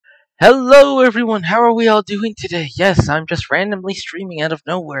Hello everyone, how are we all doing today? Yes, I'm just randomly streaming out of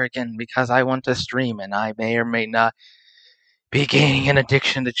nowhere again because I want to stream and I may or may not be gaining an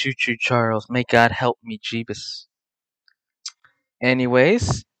addiction to Choo-Choo Charles. May God help me, Jeebus.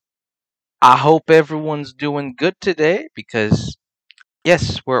 Anyways, I hope everyone's doing good today because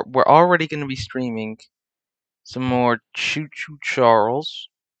yes, we're already going to be streaming some more Choo-Choo Charles.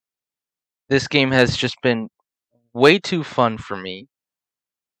 This game has just been way too fun for me.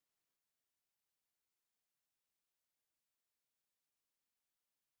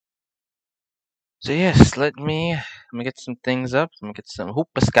 So yes, let me get some things up. Let me get some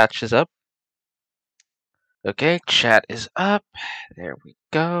hoopascotches up. Okay, chat is up. There we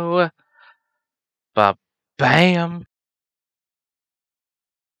go. Ba-bam.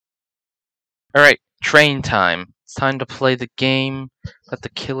 Alright, train time. It's time to play the game about the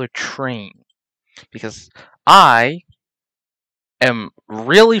killer train. Because I am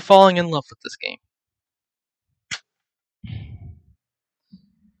really falling in love with this game.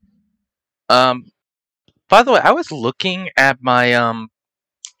 Um, by the way, I was looking at my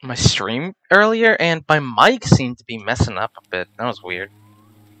stream earlier and my mic seemed to be messing up a bit. That was weird.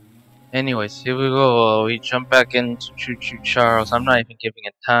 Anyways, here we go. We jump back into Choo-Choo Charles. I'm not even giving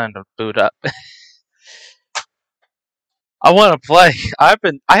it time to boot up. I want to play. I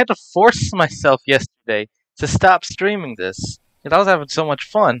had to force myself yesterday to stop streaming this because I was having so much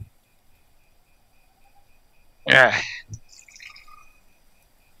fun. Yeah.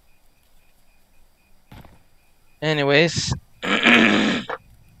 Anyways.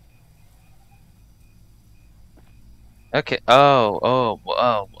 Okay. Oh,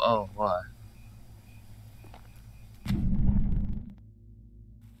 what?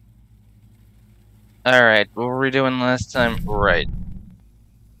 Alright, what were we doing last time? Right.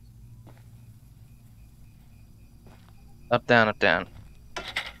 Up, down, up, down.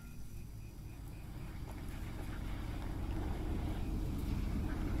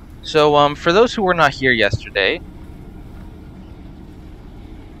 So, for those who were not here yesterday,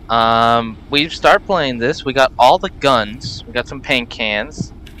 we've started playing this. We got all the guns. We got some paint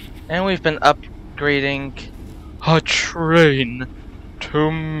cans. And we've been upgrading a train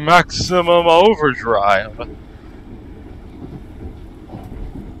to maximum overdrive.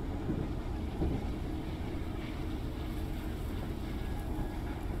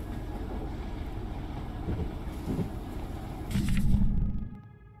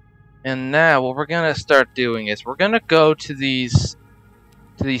 And now what we're gonna start doing is we're gonna go to these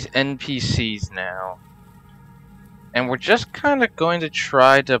NPCs now. And we're just kinda going to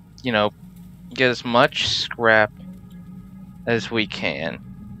try to, get as much scrap as we can.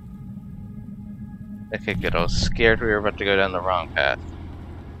 Okay, good. I was scared we were about to go down the wrong path.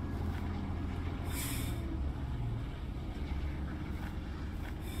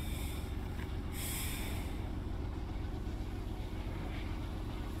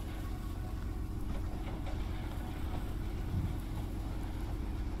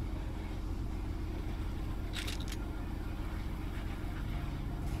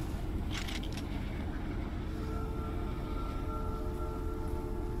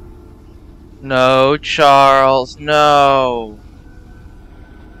 No, Charles, no!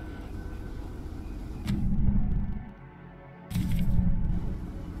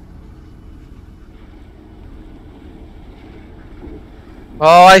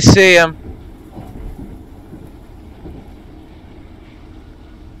 Oh, I see him.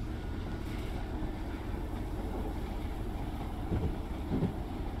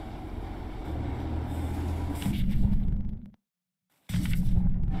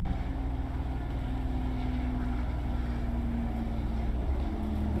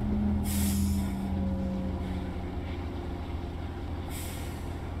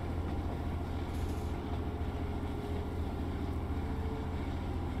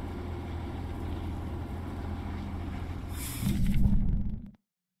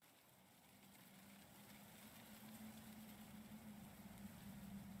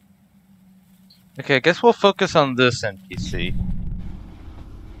 Okay, I guess we'll focus on this NPC.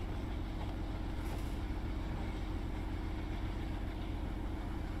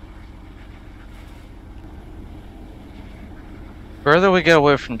 Further we get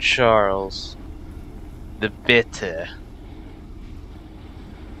away from Charles, the better.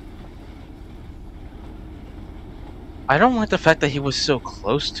 I don't like the fact that he was so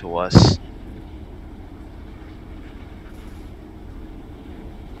close to us.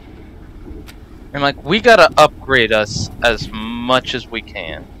 And like, we gotta upgrade us as much as we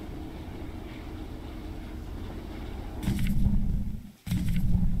can.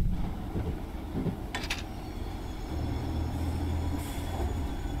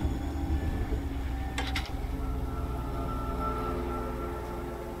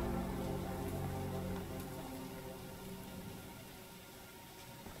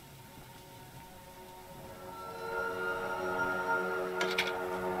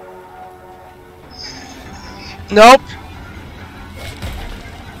 Nope!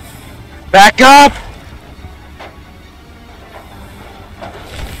 Back up!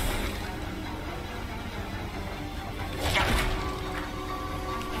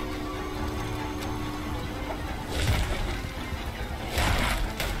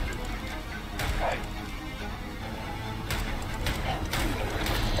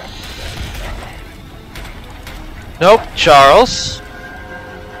 Nope, Charles.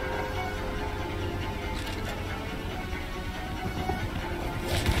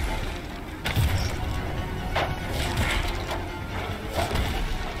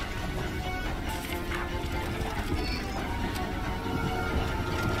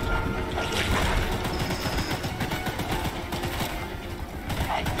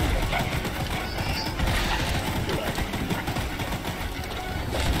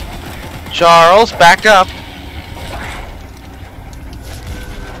 Charles, back up.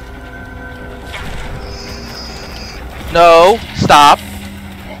 No, stop.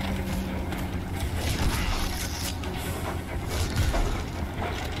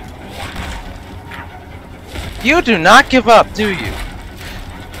 You do not give up, do you?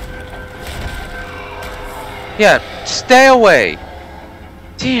 Yeah, stay away.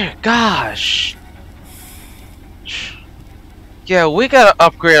 Dear gosh. Yeah, we gotta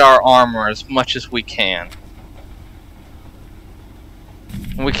upgrade our armor as much as we can.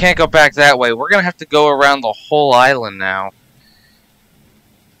 We can't go back that way. We're gonna have to go around the whole island now.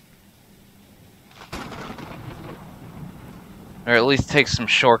 Or at least take some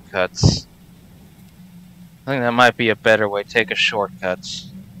shortcuts. I think that might be a better way, take a shortcuts.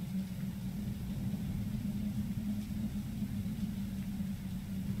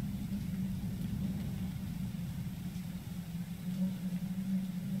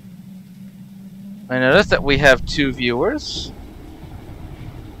 I noticed that we have 2 viewers.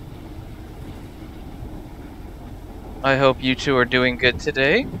 I hope you two are doing good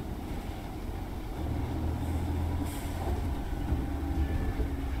today.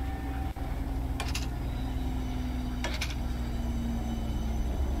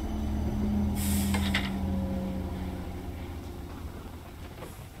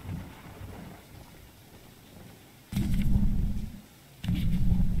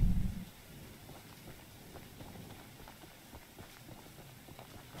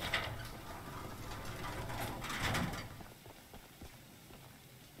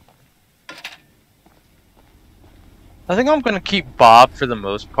 I think I'm gonna keep Bob for the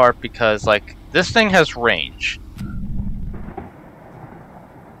most part because, like, this thing has range.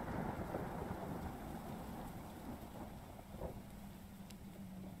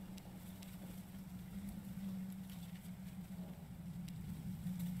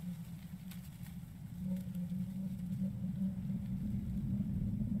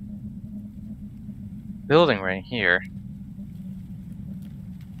 Building right here.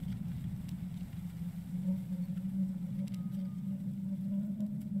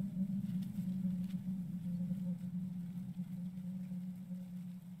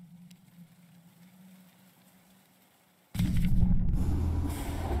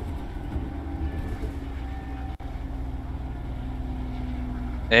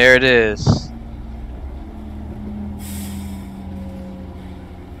 There it is.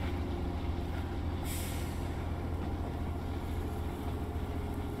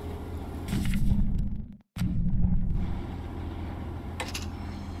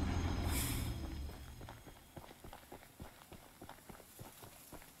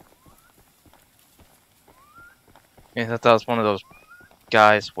 I thought that was one of those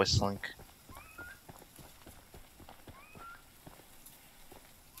guys whistling.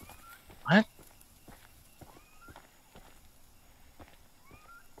 What?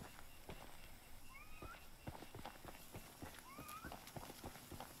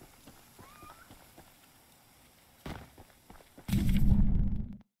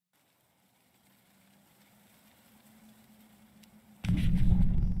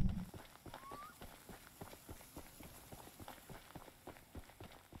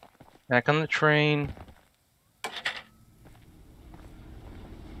 Back on the train.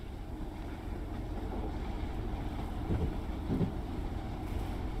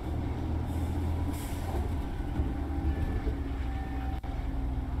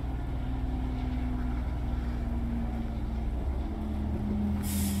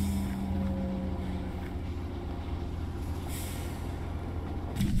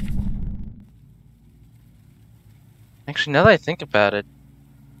 Actually, now that I think about it,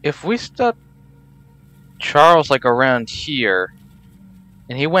 if we stuck Charles like around here,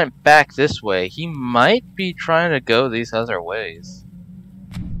 and he went back this way, he might be trying to go these other ways.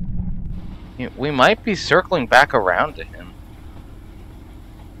 We might be circling back around to him.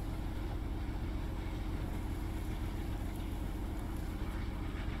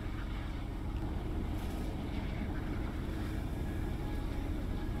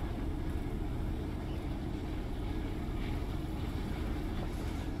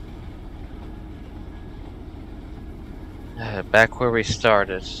 Back where we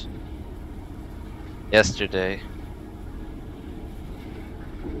started. Yesterday.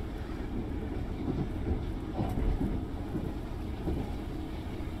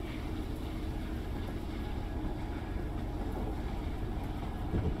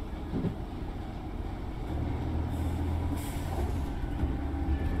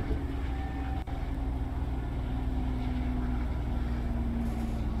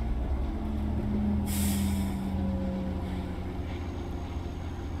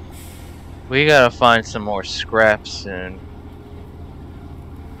 We gotta find some more scrap soon.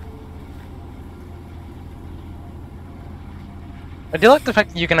 I do like the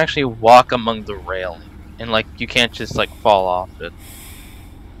fact that you can actually walk among the railing, and like you can't just like fall off it.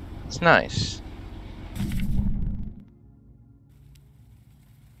 It's nice.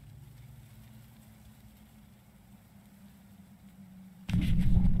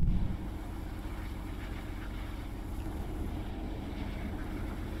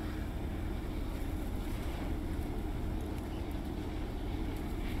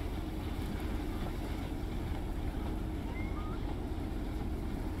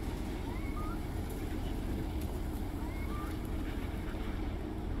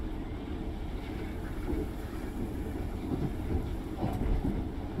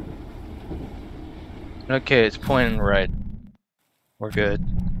 Okay, it's pointing right. We're good.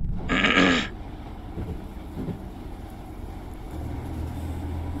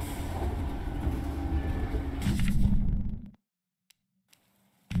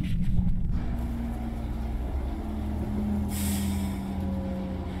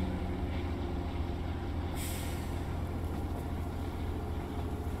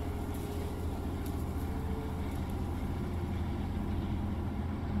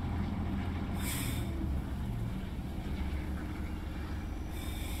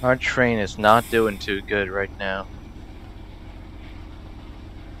 Our train is not doing too good right now.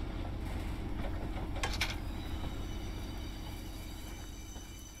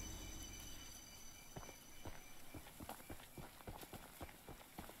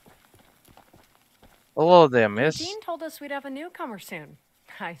 Hello there, miss. Dean told us we'd have a newcomer soon.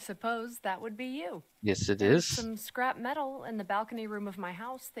 I suppose that would be you. Yes, it There's is. some scrap metal in the balcony room of my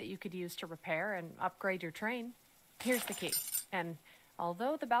house that you could use to repair and upgrade your train. Here's the key. And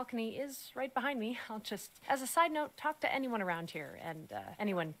although the balcony is right behind me, I'll just, as a side note, talk to anyone around here and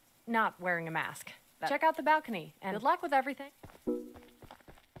anyone not wearing a mask. Check out the balcony and good luck with everything.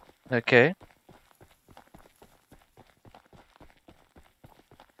 Okay.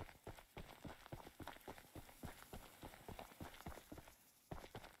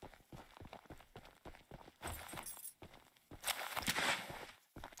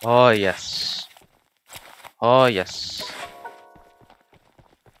 Oh yes. Oh yes.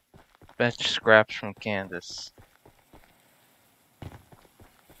 Bench scraps from Candace.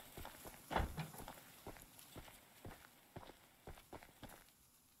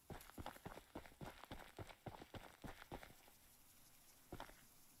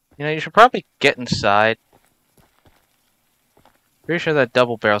 You know, you should probably get inside. Pretty sure that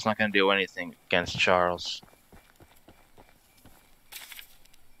double barrel's not gonna do anything against Charles.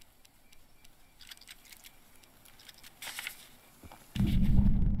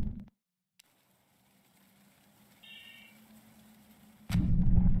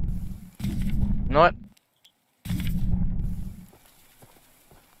 You know what?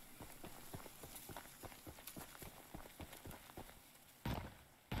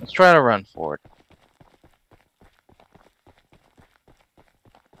 Let's try to run for it.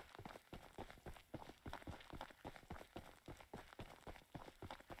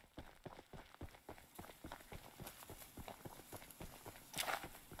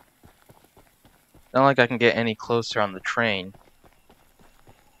 Not like I can get any closer on the train.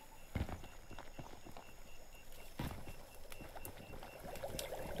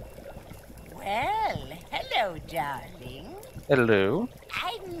 Well, hello, darling. Hello.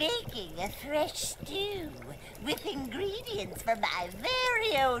 I'm making a fresh stew with ingredients from my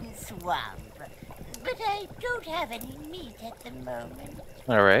very own swamp. But I don't have any meat at the moment.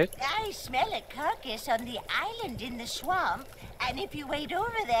 Alright. I smell a carcass on the island in the swamp, and if you wait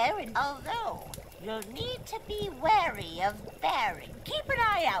over there, although you'll need to be wary of Barry. Keep an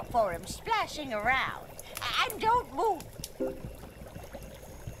eye out for him splashing around, and don't move.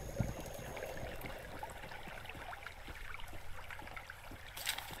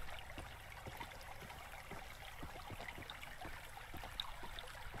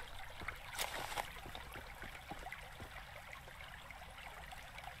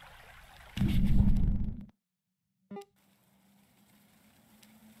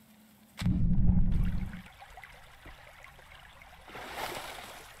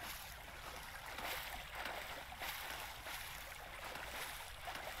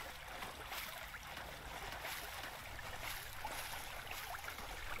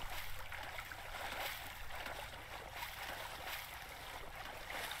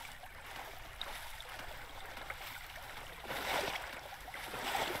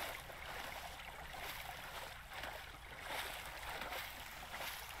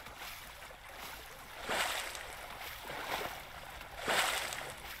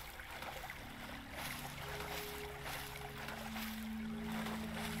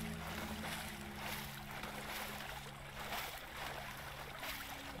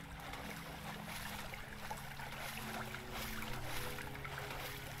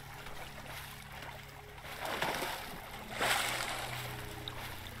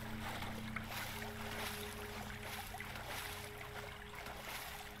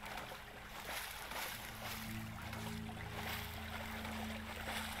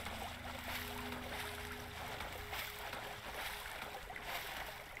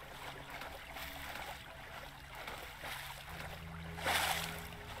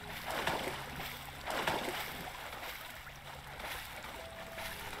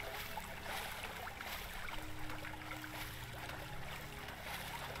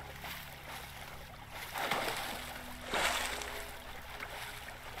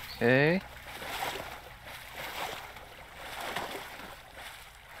 Okay.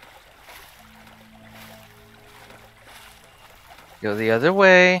 Go the other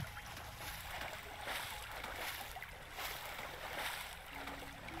way.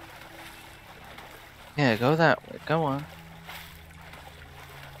 Yeah, go that way. Go on.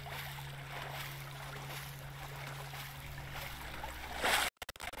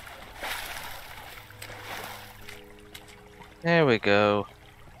 There we go.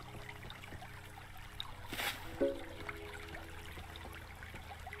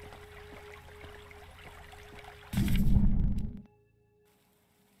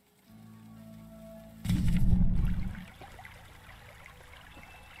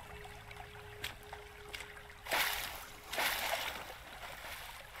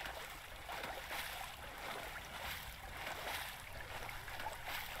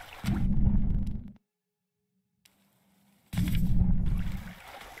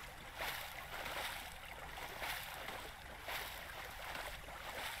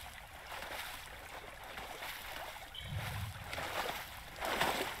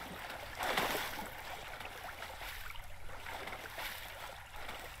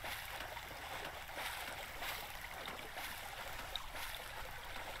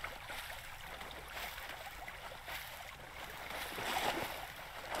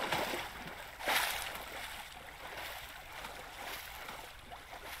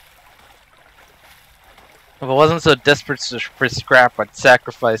 If I wasn't so desperate for scrap, I'd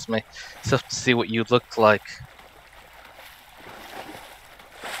sacrifice myself to see what you looked like.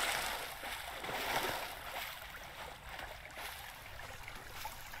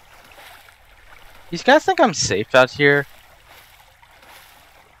 These guys think I'm safe out here?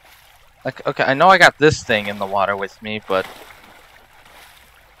 Like, okay, I know I got this thing in the water with me, but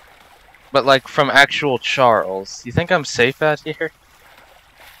like from actual Charles, you think I'm safe out here?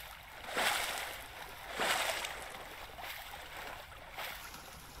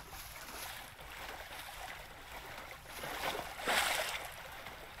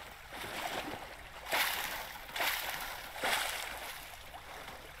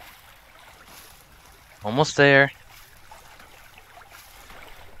 Almost there.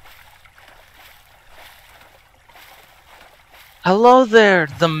 Hello there,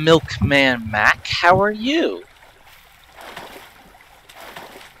 the Milkman Mac. How are you?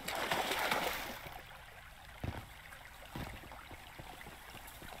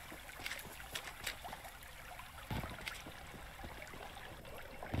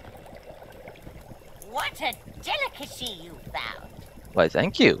 What a delicacy you found. Why,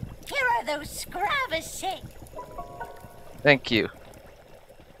 thank you. Here are those scrubbers sick. Thank you.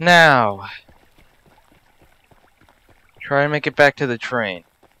 Now, try and make it back to the train.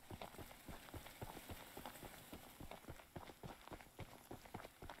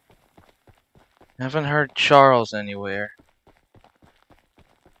 Haven't heard Charles anywhere.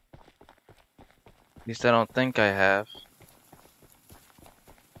 At least I don't think I have.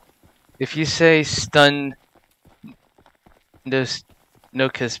 If you say stun no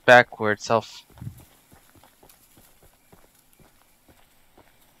kiss backwards,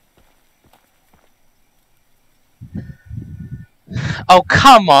 Oh,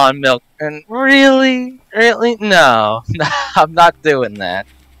 come on, Milkman. Really? Really? No. I'm not doing that.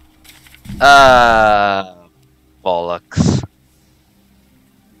 Bollocks.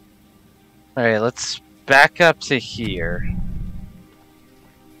 Alright, let's back up to here.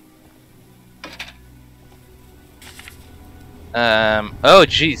 Oh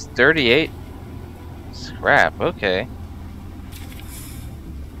geez, 38 scrap, okay.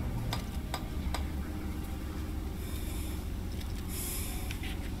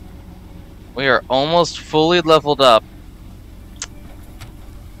 We are almost fully leveled up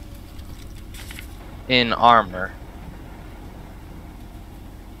in armor.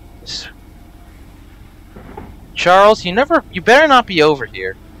 Charles, you better not be over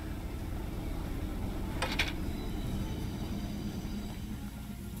here.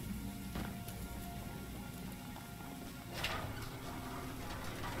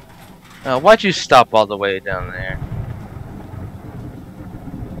 Why'd you stop all the way down there?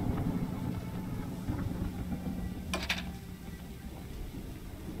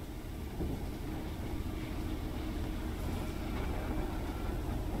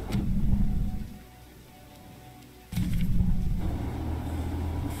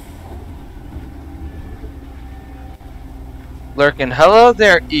 Lurkin, hello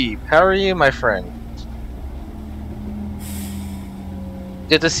there, Eve. How are you, my friend?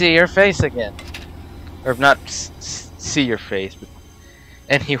 Good to see your face again. Or not see your face, but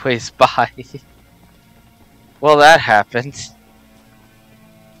anyways, bye. Well, that happened.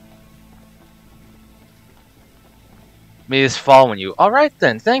 Me is following you. Alright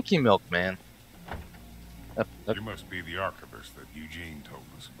then, thank you, Milkman. You must be the archivist that Eugene told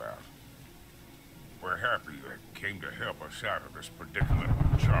us about. We're happy you came to help us out of this predicament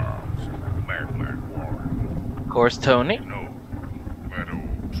with Charles and that madman Warren. Of course, Tony. You know, that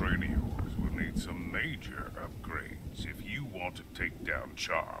old train of yours will need some major upgrades if you want to take down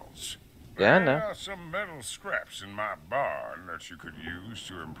Charles. Yeah, I know. There are some metal scraps in my barn that you could use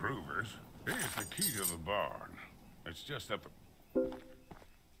to improve it. Here's the key to the barn. It's just up the...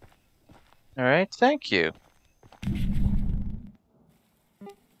 Alright, thank you.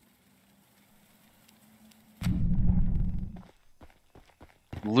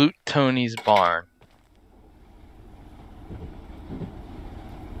 Loot Tony's barn.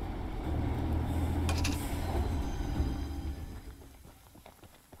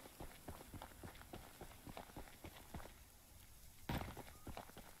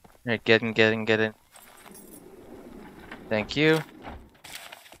 Alright, get in. Thank you.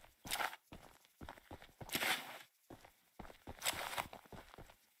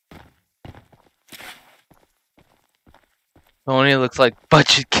 Tony looks like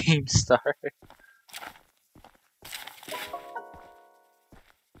budget game star.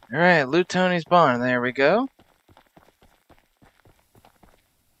 Alright, loot Tony's barn. There we go.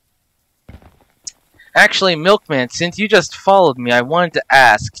 Actually, Milkman, since you just followed me, I wanted to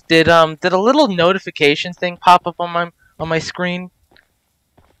ask: did a little notification thing pop up on my screen?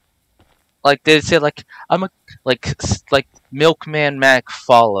 Like, did it say like like Milkman Mac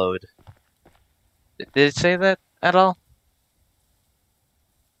followed? Did it say that at all?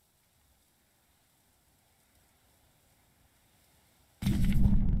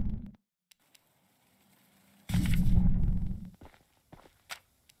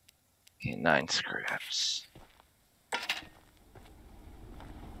 Okay, 9 scraps.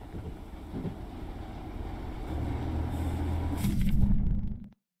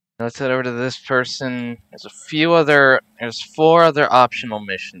 Let's head over to this person. There's 4 other optional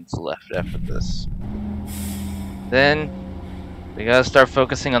missions left after this. Then, we gotta start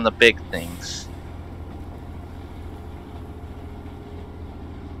focusing on the big things.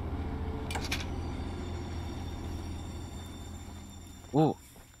 Ooh.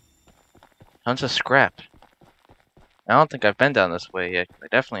 Tons of scrap. I don't think I've been down this way yet. I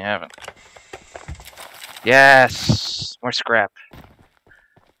definitely haven't. Yes! More scrap.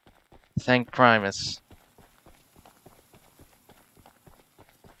 Thank Primus.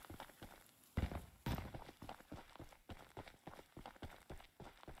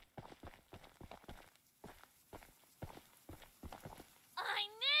 I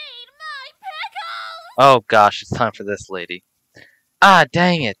need my pickles! Oh gosh, it's time for this lady. Ah,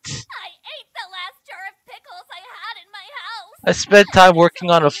 dang it. I ate the last jar of pickles I had in my house. I spent time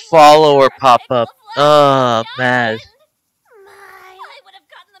working on a follower pop-up. Man. I would have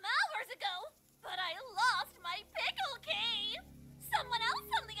gotten them hours ago, but I lost my pickle key. Someone else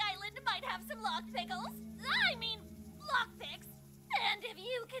on the island might have some locked pickles. I mean, lockpicks. And if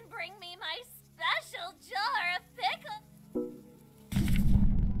you can bring me my special jar of pickles.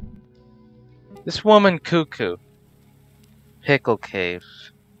 This woman cuckoo. Pickle cave.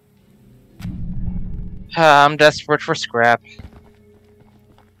 I'm desperate for scrap.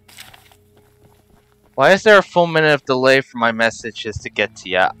 Why is there a full minute of delay for my messages to get to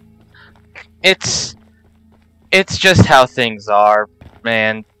ya? It's just how things are,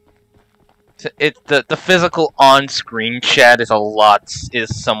 man. The physical on-screen chat is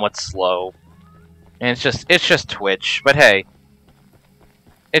somewhat slow. And it's just Twitch, but hey.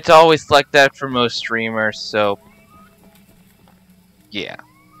 It's always like that for most streamers, so yeah.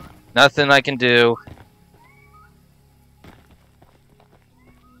 Nothing I can do.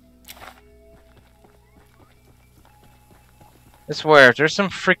 I swear, there's some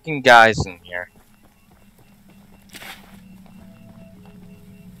freaking guys in here.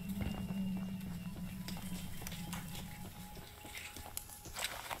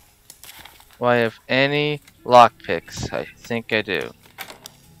 Do I have any lockpicks? I think I do.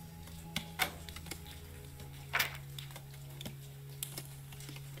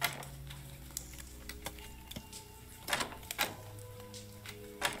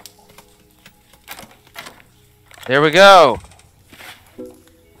 There we go!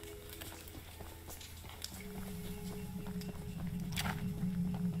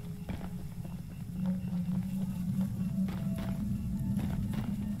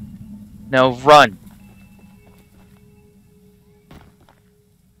 Now run!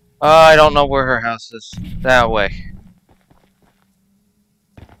 I don't know where her house is. That way.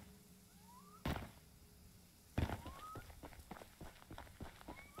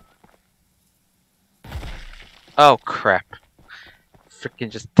 Oh crap! Freaking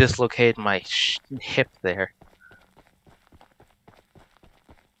just dislocated my hip there.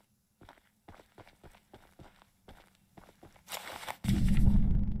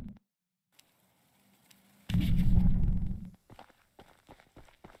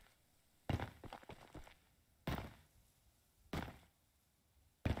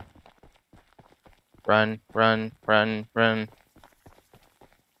 Run, run, run, run.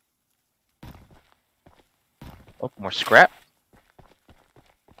 Oh, more scrap.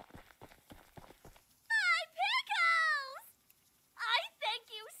 My pickles! I thank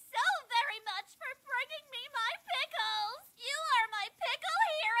you so very much for bringing me my pickles! You are my pickle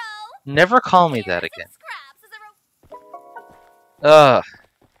hero! Never call me Here that are again. some scraps as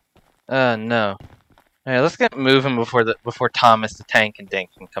a No. Alright, let's get moving before Thomas the Tank and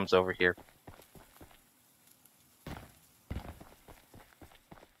Dinkin comes over here.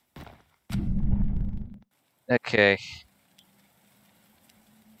 Okay.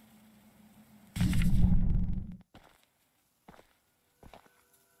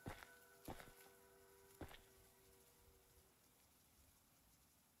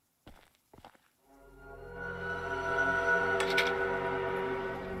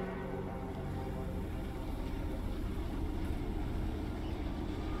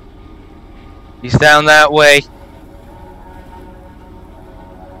 He's down that way.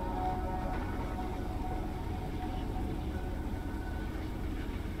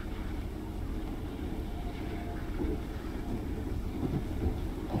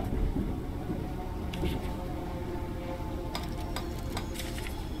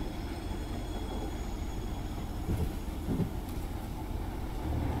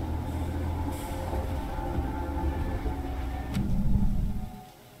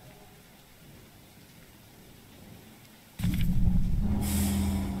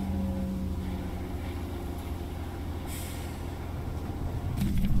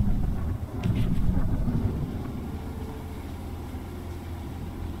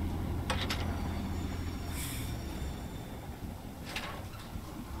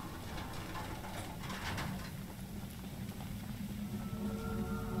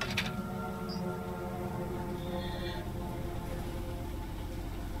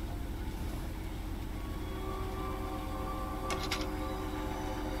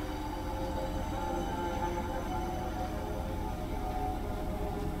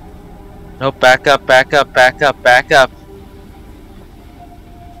 No, back up, back up, back up, back up.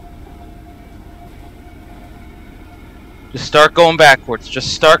 Just start going backwards.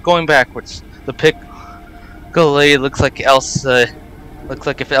 Just start going backwards. The pickle lady looks like Elsa. Looks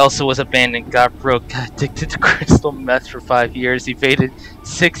like if Elsa was abandoned, got broke, got addicted to crystal meth for 5 years, evaded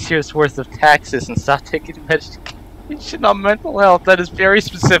 6 years worth of taxes, and stopped taking medication on mental health. That is very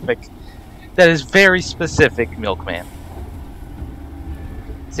specific. That is very specific, Milkman.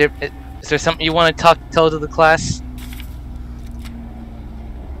 Is there something you want to tell to the class?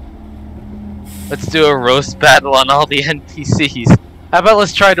 Let's do a roast battle on all the NPCs. How about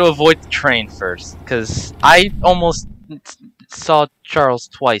let's try to avoid the train first? Because I almost saw Charles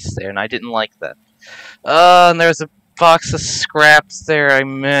twice there, and I didn't like that. And there's a box of scraps there I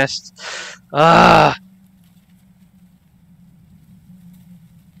missed. Ah.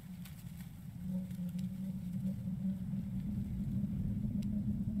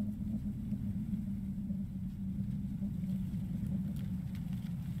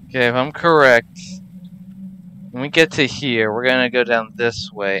 Okay, if I'm correct, when we get to here, we're gonna go down this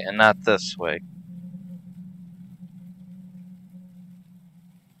way and not this way.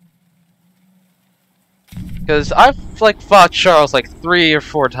 Because I've fought Charles like 3 or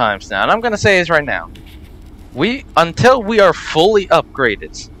 4 times now, and I'm gonna say this right now. Until we are fully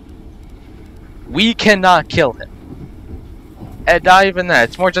upgraded, we cannot kill him. And not even that.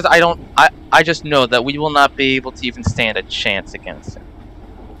 It's more just I just know that we will not be able to even stand a chance against him.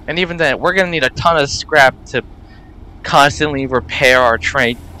 And even then, we're gonna need a ton of scrap to constantly repair our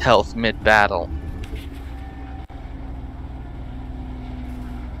train health mid-battle.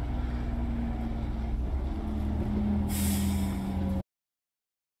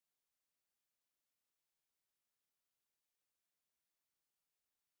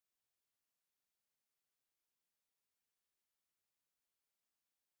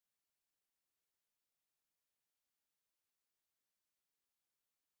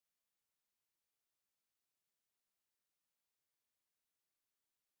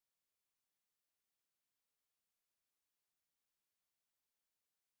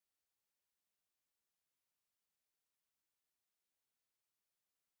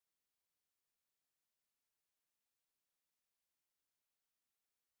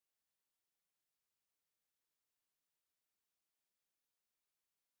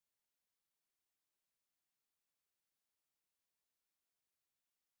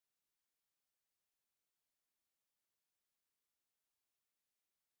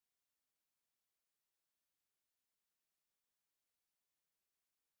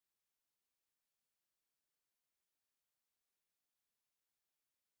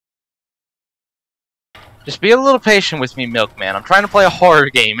 Just be a little patient with me, Milkman. I'm trying to play a horror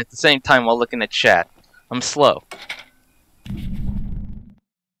game at the same time while looking at chat. I'm slow.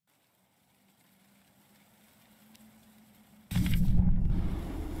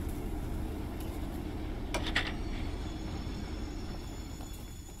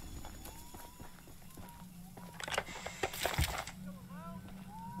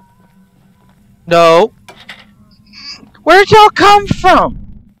 No. Where'd y'all come from?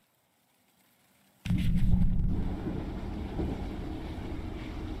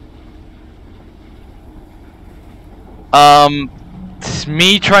 It's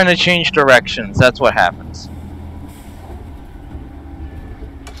me trying to change directions. That's what happens.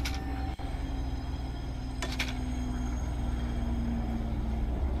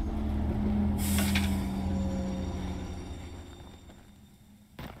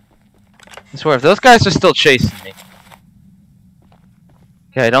 I swear, if those guys are still chasing me.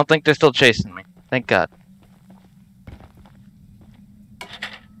 Okay, I don't think they're still chasing me. Thank God.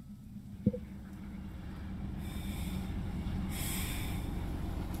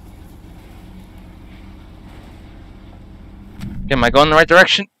 Okay, am I going the right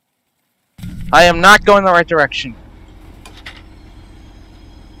direction? I am not going the right direction.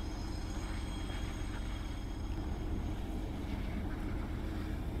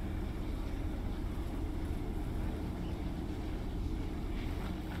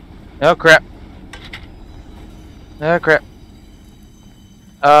 Oh crap. Oh crap.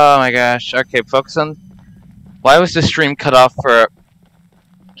 Oh my gosh. Okay, focus on... Why was the stream cut off for...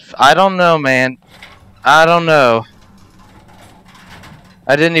 I don't know, man. I don't know.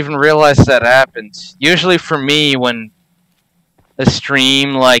 I didn't even realize that happened. Usually for me, when a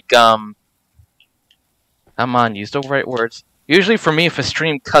stream, like, come on, use the right words. Usually for me, if a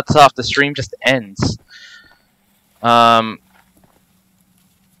stream cuts off, the stream just ends. Actually,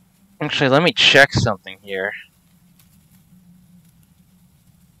 let me check something here.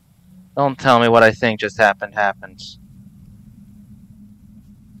 Don't tell me what I think just happened.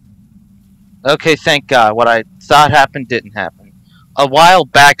 Okay, thank God. What I thought happened didn't happen. A while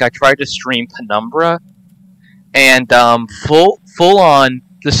back, I tried to stream Penumbra, and full on,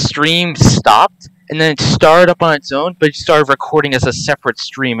 the stream stopped, and then it started up on its own, but it started recording as a separate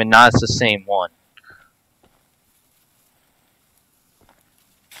stream and not as the same one.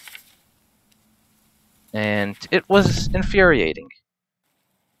 And it was infuriating.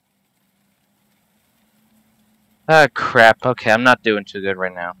 Ah, crap. Okay, I'm not doing too good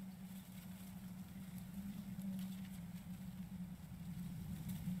right now.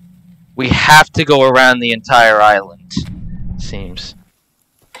 We have to go around the entire island, seems.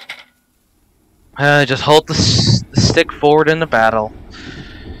 Just hold the stick forward in the battle.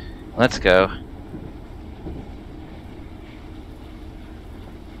 Let's go.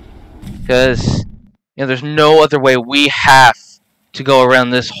 Because, you know, there's no other way. We have to go around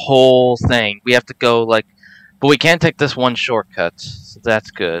this whole thing. We have to go, like... But we can't take this one shortcut, so that's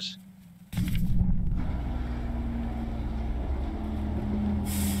good.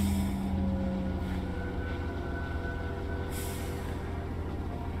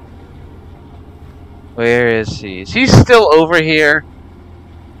 Where is he? Is he still over here?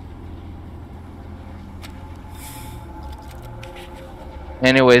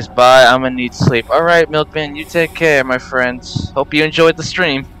 Anyways, bye. I'm gonna need sleep. Alright, Milkman, you take care, my friends. Hope you enjoyed the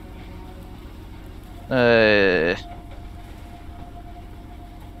stream.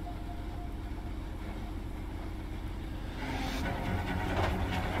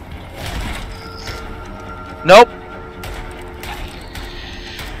 Nope.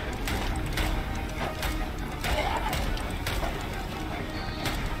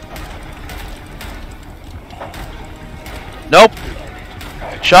 Nope.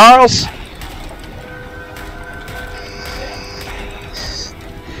 Charles?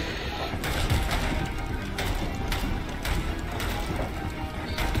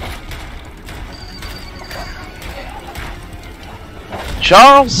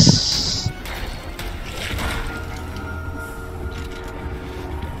 Charles?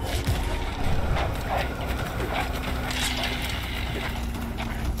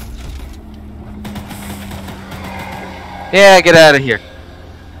 Yeah, get out of here.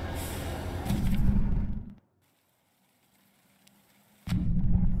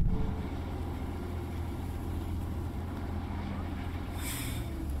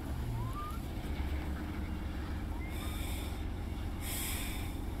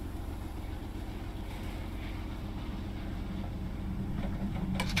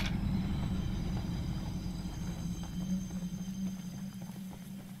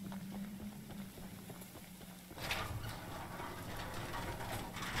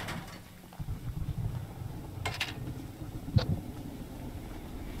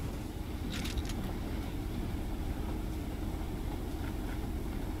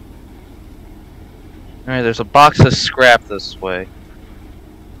 Alright, there's a box of scrap this way.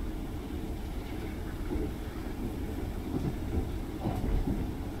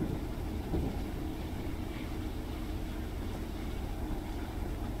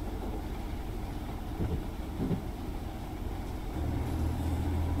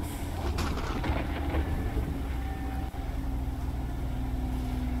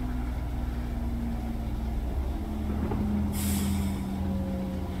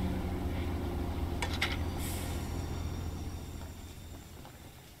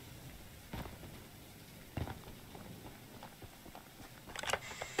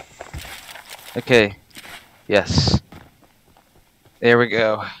 Okay. Yes. There we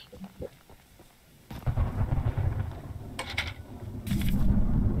go.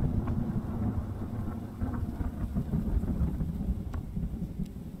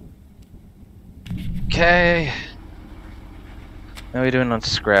 Okay. How are we doing on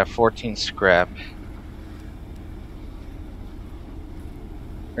scrap? 14 scrap.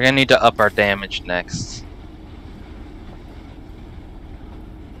 We're gonna need to up our damage next.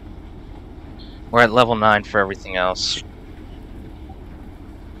 We're at level 9 for everything else.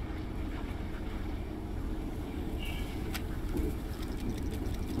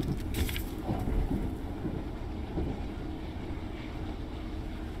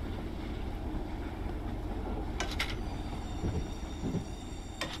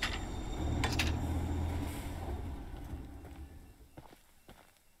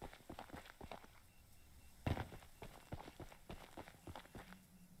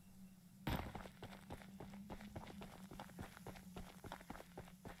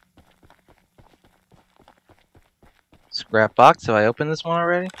 Scrap box, have I opened this one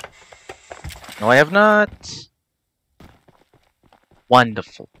already? No, I have not.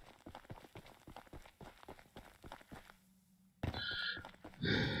 Wonderful.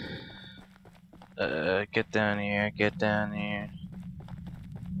 Get down here, get down here.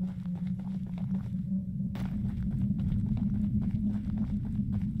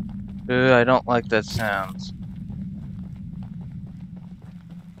 I don't like that sound.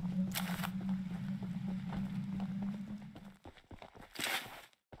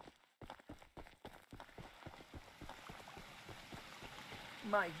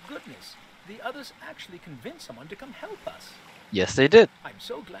 My goodness, the others actually convinced someone to come help us. Yes, they did. I'm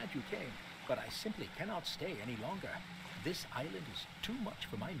so glad you came, but I simply cannot stay any longer. This island is too much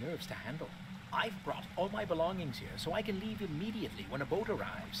for my nerves to handle. I've brought all my belongings here so I can leave immediately when a boat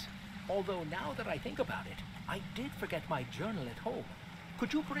arrives. Although now that I think about it, I did forget my journal at home.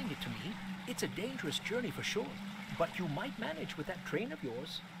 Could you bring it to me? It's a dangerous journey for sure, but you might manage with that train of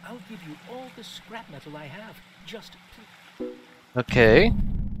yours. I'll give you all the scrap metal I have. Just please. Okay.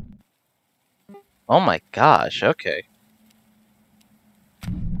 Oh my gosh, okay.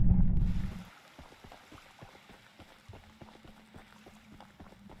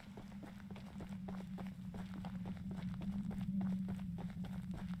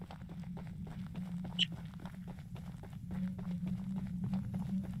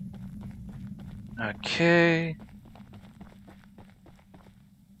 Okay.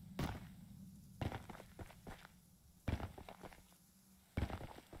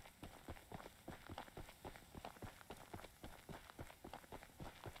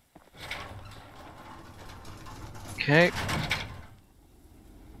 Okay.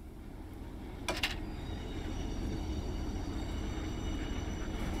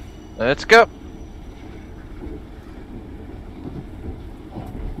 Let's go.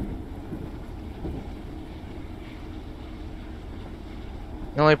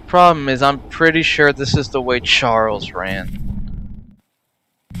 The only problem is I'm pretty sure this is the way Charles ran.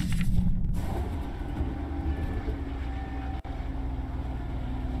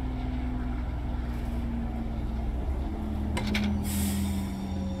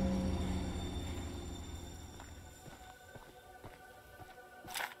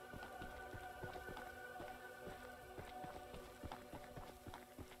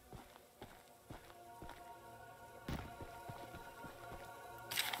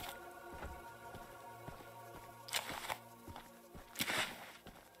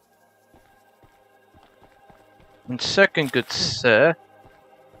 And second, good sir.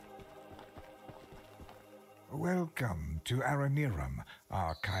 Welcome to Aranirum,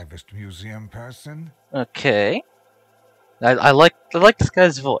 Archivist Museum person. Okay. I like this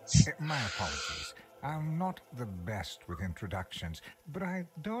guy's voice. My apologies. I'm not the best with introductions, but I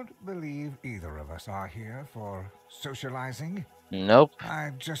don't believe either of us are here for socializing. Nope.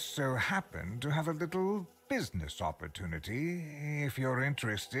 I just so happen to have a little business opportunity, if you're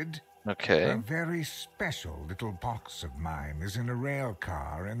interested. Okay. A very special little box of mine is in a rail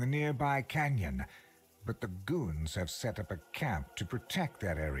car in the nearby canyon. but the goons have set up a camp to protect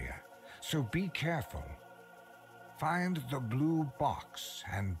that area. So be careful. Find the blue box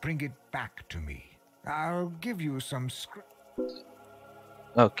and bring it back to me. I'll give you some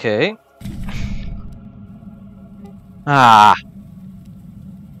Okay. Ah.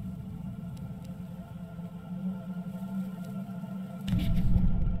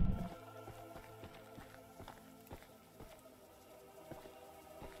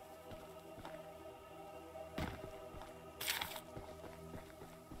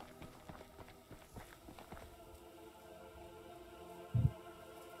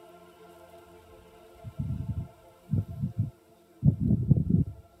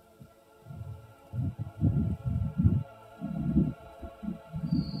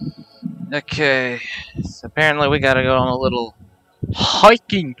 Okay. So apparently we gotta go on a little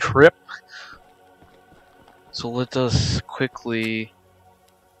hiking trip. So let us quickly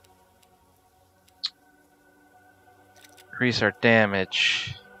increase our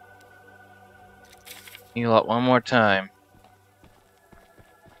damage. Heal up one more time.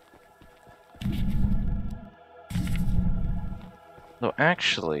 So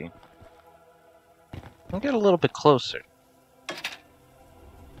actually, I'll get a little bit closer.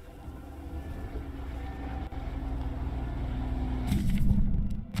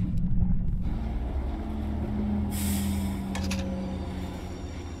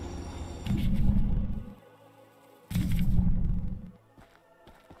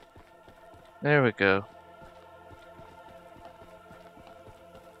 There we go.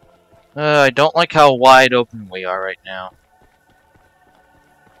 I don't like how wide open we are right now.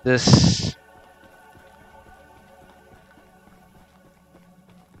 This...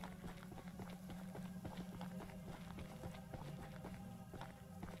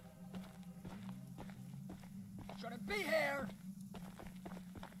 Shouldn't be here!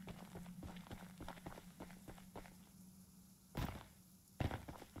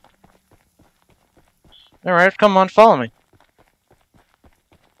 Alright, come on, follow me.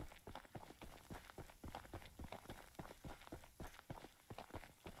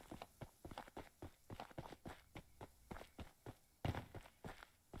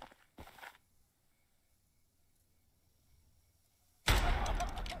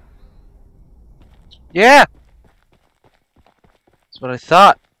 Yeah! That's what I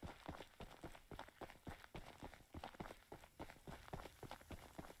thought.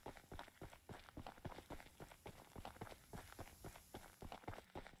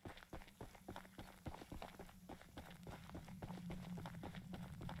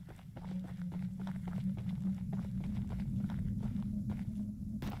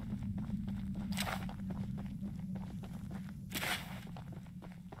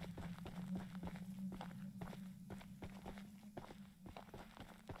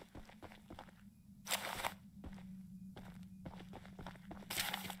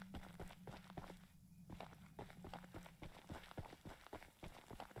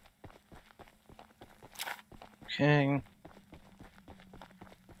 Okay.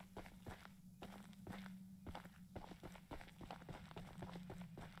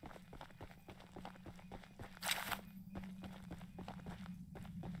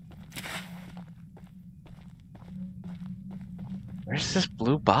 Where's this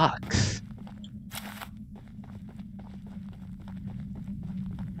blue box?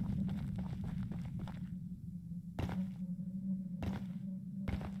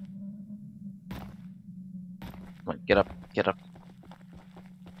 Come on, get up, get up.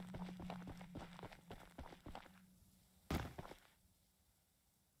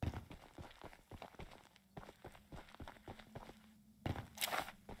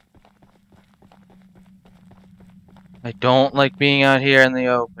 I don't like being out here in the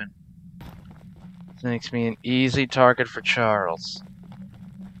open. This makes me an easy target for Charles.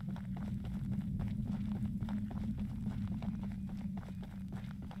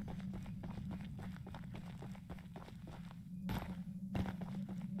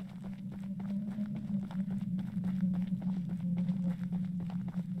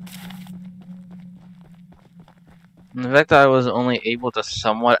 And the fact that I was only able to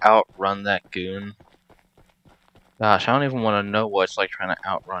somewhat outrun that goon. Gosh, I don't even want to know what it's like trying to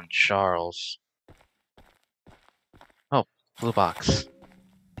outrun Charles. Oh, blue box.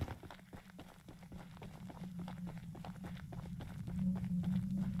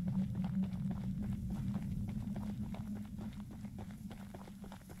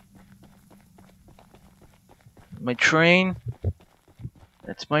 My train.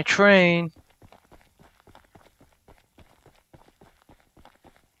 That's my train.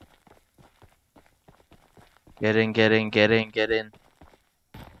 Get in, get in, get in, get in.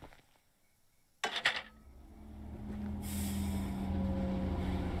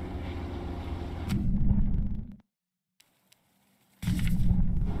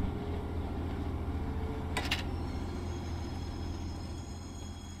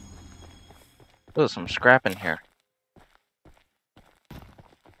 Oh, some scrap in here.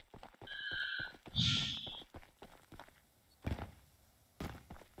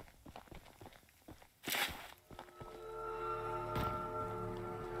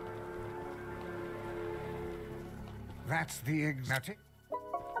 That's the exotic.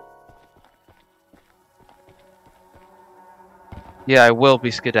 Yeah, I will be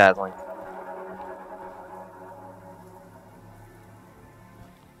skedaddling.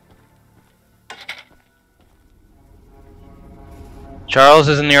 Charles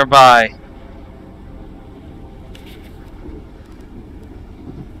is nearby.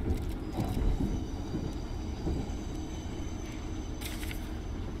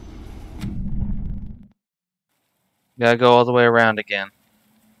 Gotta go all the way around again.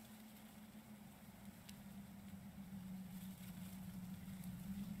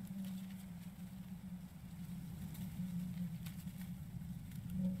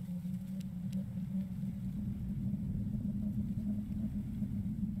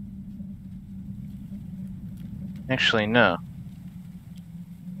 Actually, no.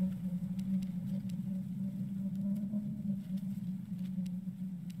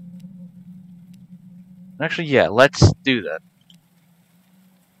 Actually, yeah, let's do that.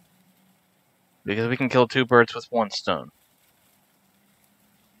 Because we can kill 2 birds with 1 stone.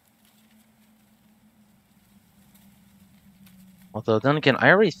 Although, then again, I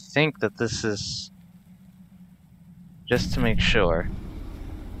already think that this is... Just to make sure.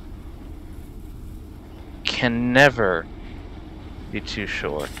 Can never be too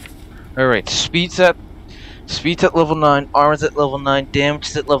sure. Alright, speed's at level 9, armor's at level 9, damage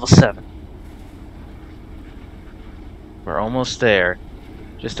is at level 7. We're almost there.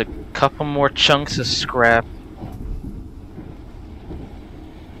 Just a couple more chunks of scrap.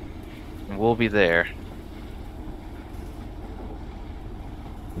 And we'll be there.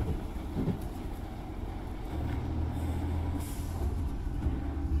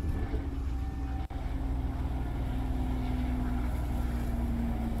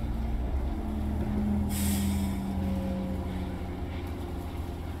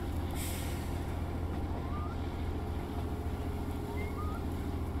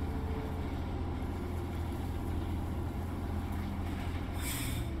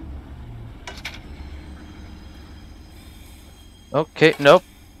 Okay, nope.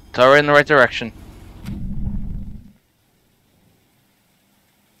 It's already in the right direction.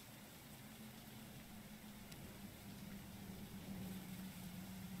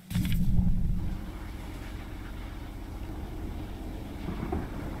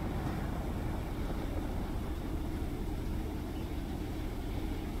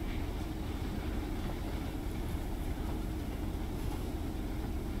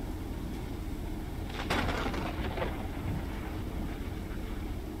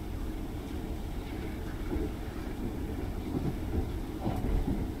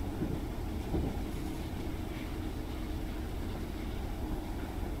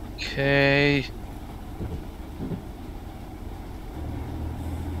 Okay.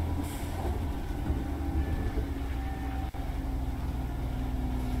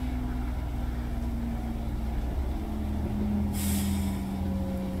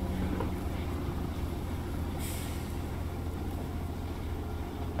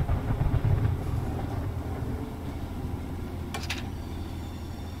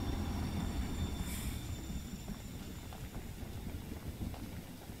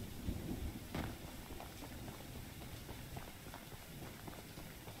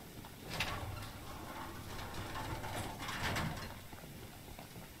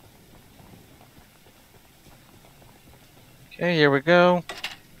 Okay, here we go.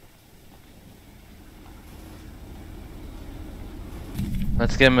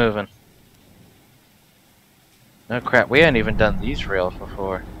 Let's get moving. Oh crap, we hadn't even done these rails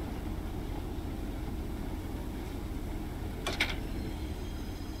before.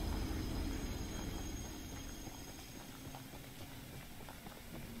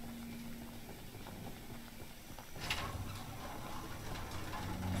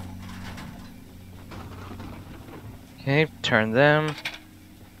 Okay, turn them.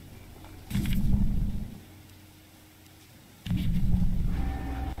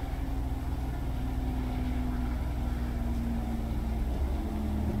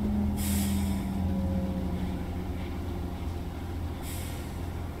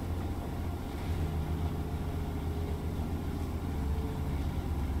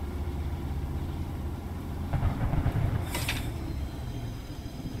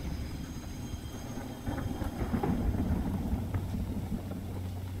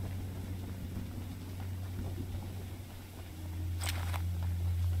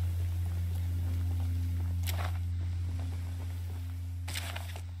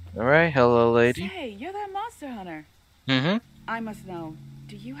 Alright, hello, lady. Say, you're that monster hunter. Mm-hmm. I must know,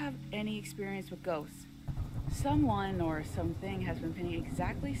 do you have any experience with ghosts? Someone or something has been pinning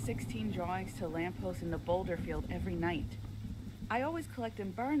exactly 16 drawings to lampposts in the boulder field every night. I always collect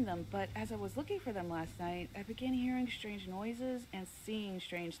and burn them, but as I was looking for them last night, I began hearing strange noises and seeing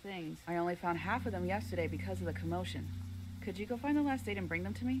strange things. I only found half of them yesterday because of the commotion. Could you go find the last date and bring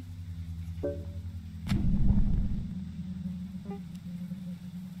them to me?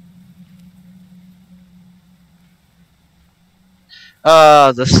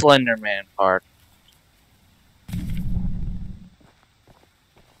 The Slender Man part.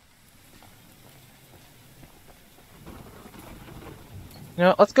 You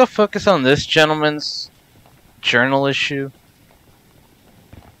know, let's go focus on this gentleman's journal issue.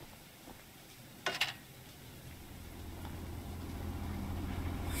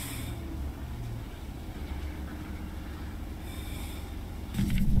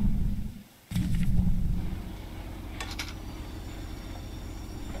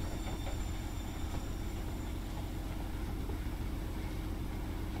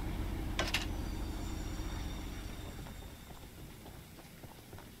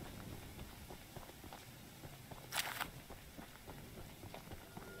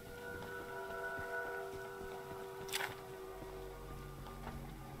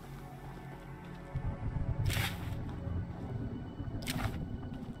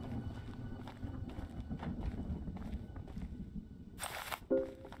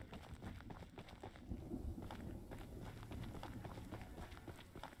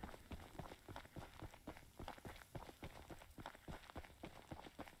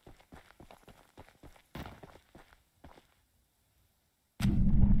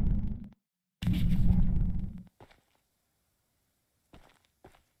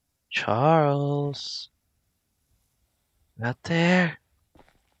 Charles. Out there?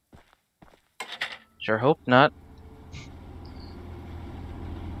 Sure hope not.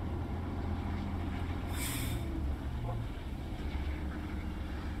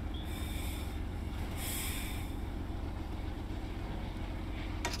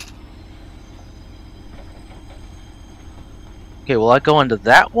 Okay, will I go into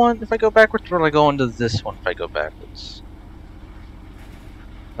that one if I go backwards, or will I go into this one if I go backwards?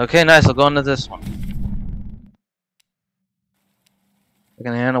 Okay, nice, I'll go into this one. I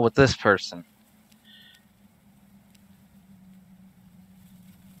can handle with this person.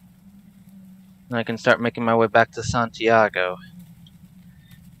 And I can start making my way back to Santiago.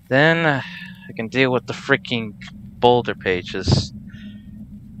 Then I can deal with the freaking boulder pages.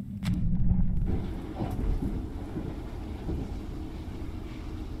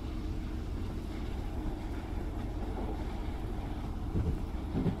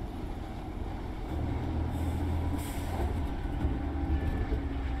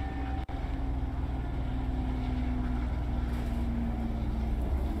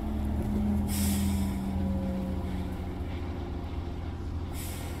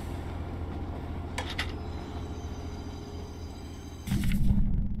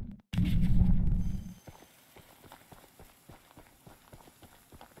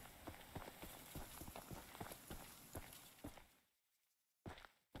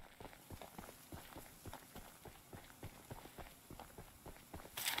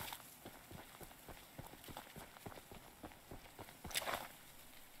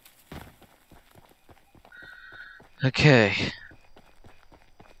 Okay.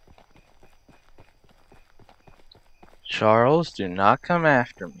 Charles, do not come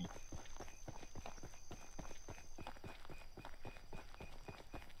after me.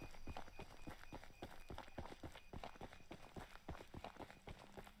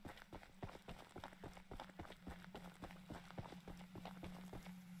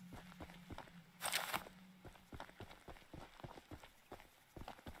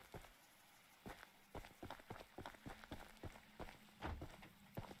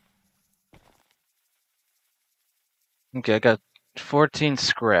 Okay, I got 14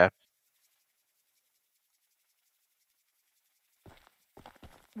 scrap.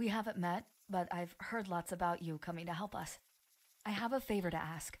 We haven't met, but I've heard lots about you coming to help us. I have a favor to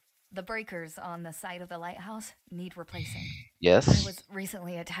ask. The breakers on the side of the lighthouse need replacing. Yes? I was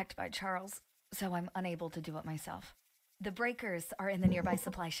recently attacked by Charles, so I'm unable to do it myself. The breakers are in the nearby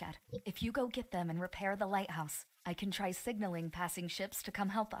supply shed. If you go get them and repair the lighthouse, I can try signaling passing ships to come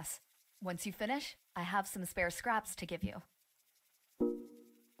help us. Once you finish, I have some spare scraps to give you.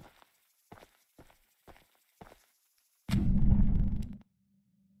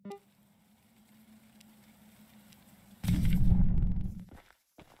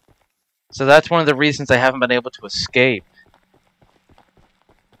 So that's one of the reasons I haven't been able to escape.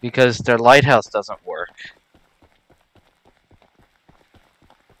 because their lighthouse doesn't work.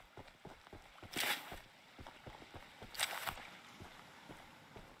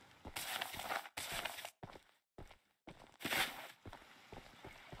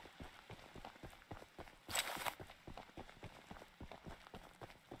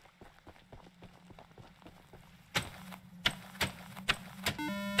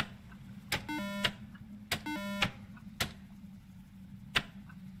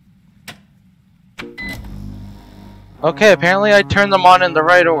 Okay, apparently I turned them on in the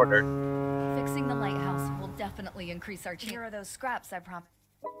right order. Fixing the lighthouse will definitely increase our chance. Here are those scraps, I promise.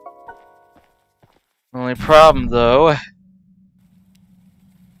 Only problem, though...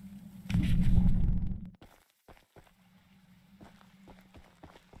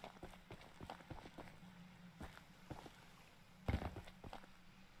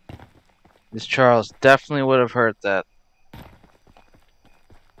 This Charles definitely would have heard that.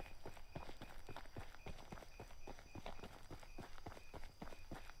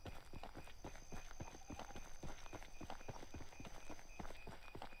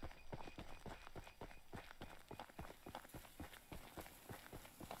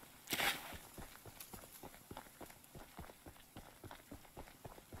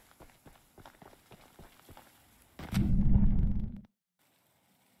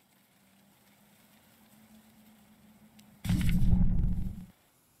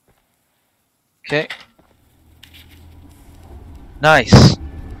 Okay. Nice.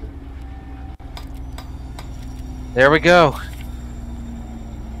 There we go.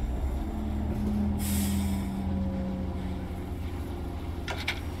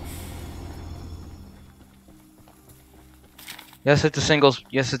 Yes, it's a singles.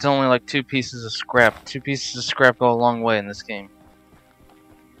 Yes, it's only like 2 pieces of scrap. 2 pieces of scrap go a long way in this game.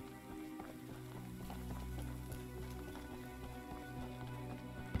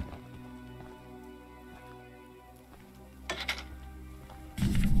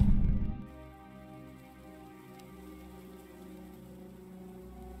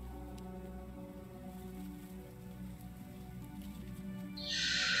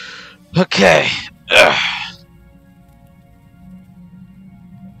 Okay. Ugh.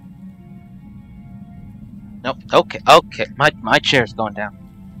 Nope. Okay. Okay. My chair's going down.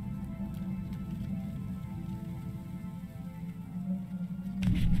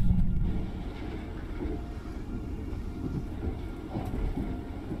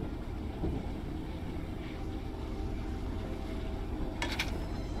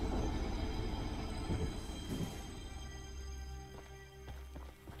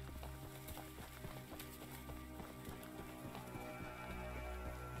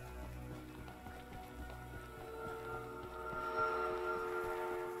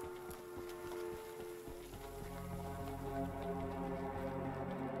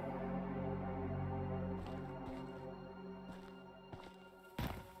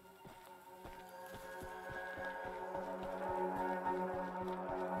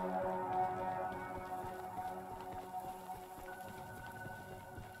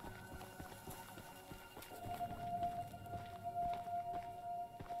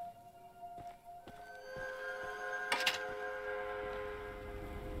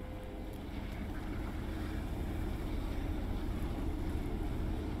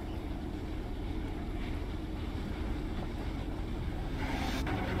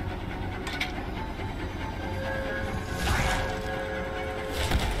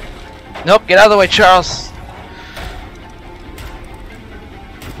 Nope, get out of the way, Charles.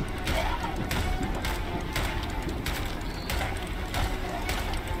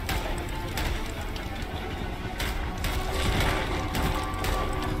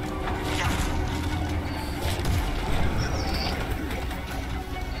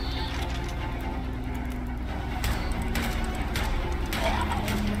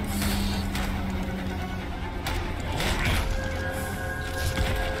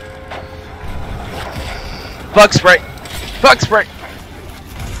 Bug spray! Bug spray!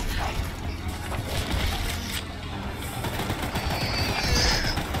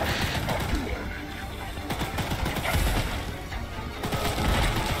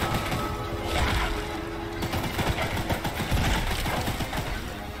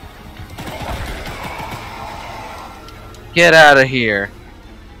 Get out of here.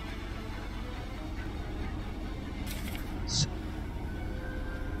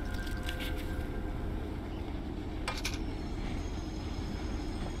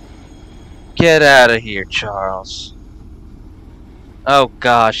 Get out of here, Charles. Oh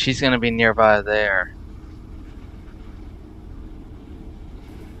gosh, he's gonna be nearby there.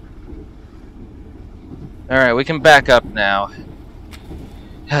 Alright, we can back up now.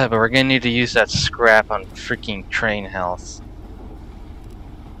 But we're gonna need to use that scrap on freaking train health.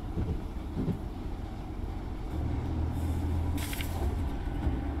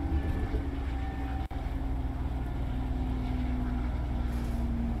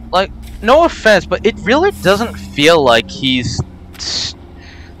 Like, no offense, but it really doesn't feel like he's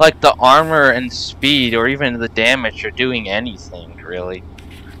like the armor and speed or even the damage are doing anything, really.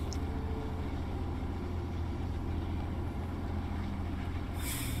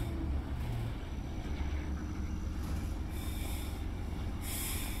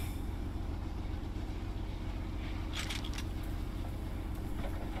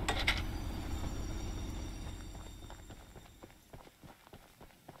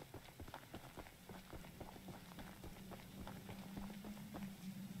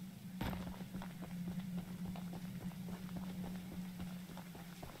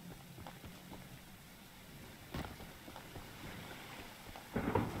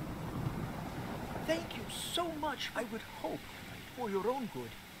 Thank you so much. I would hope, for your own good,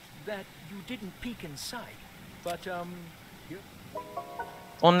 that you didn't peek inside. But, here.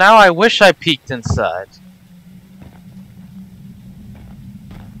 Well, now I wish I peeked inside.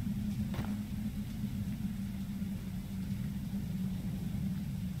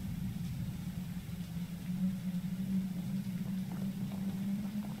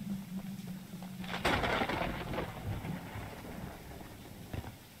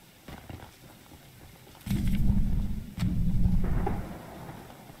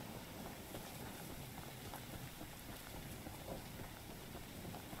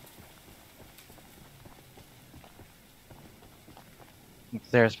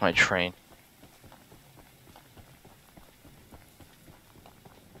 There's my train.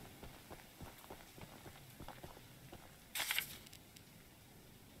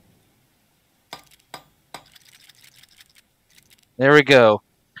 There we go.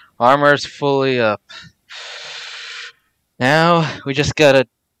 Armor's fully up. Now we just gotta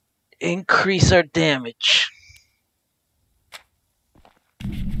increase our damage.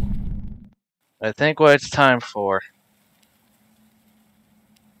 I think what it's time for.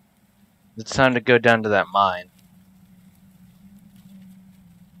 It's time to go down to that mine.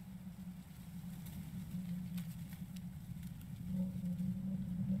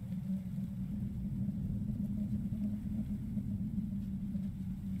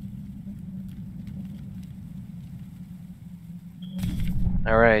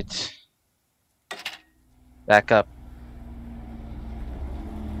 Alright. Back up.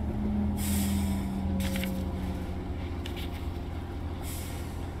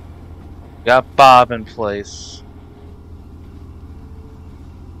 Got Bob in place.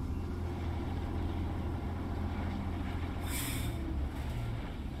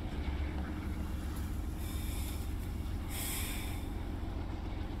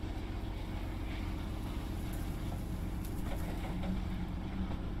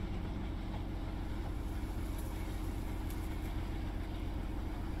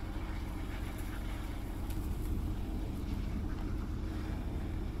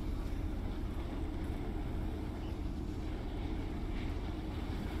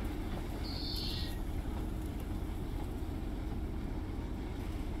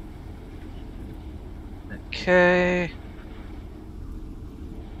 Okay.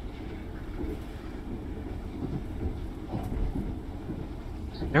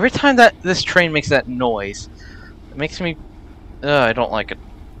 Every time that this train makes that noise, it makes me... I don't like it.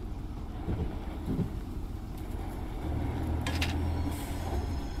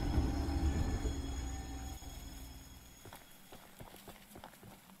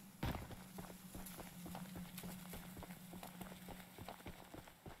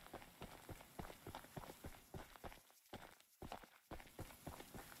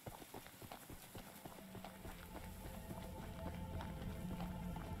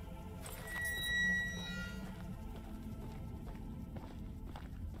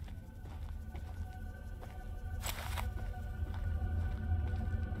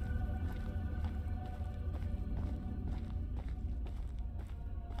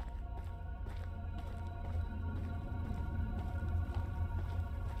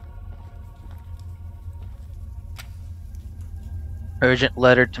 Urgent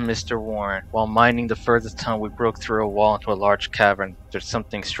letter to Mr. Warren. While mining the furthest tunnel, we broke through a wall into a large cavern. There's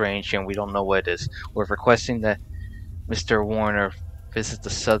something strange here and we don't know what it is. We're requesting that Mr. Warner visit the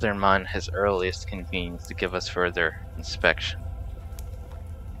southern mine at his earliest convenience to give us further inspection.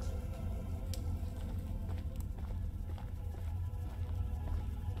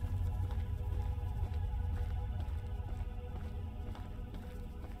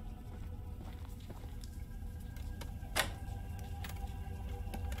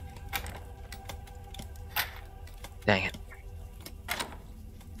 Dang it.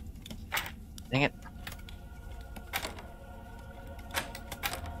 Dang it.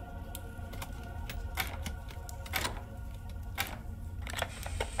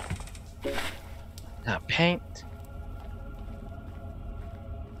 Paint.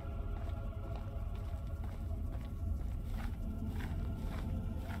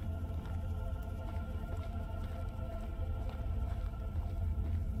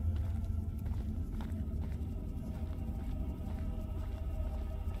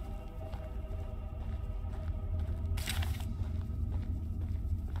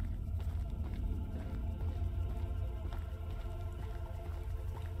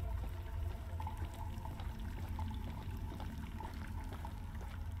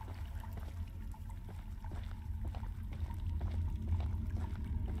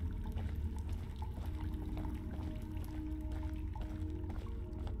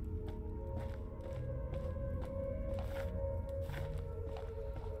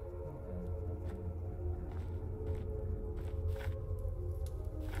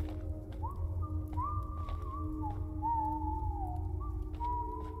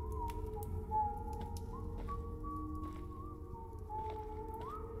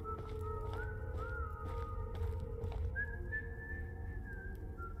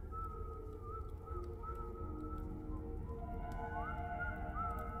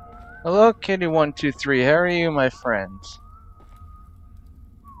 Hello, Kitty123. How are you, my friend?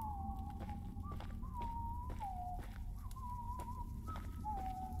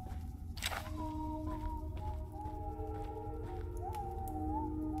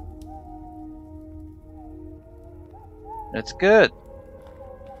 It's good.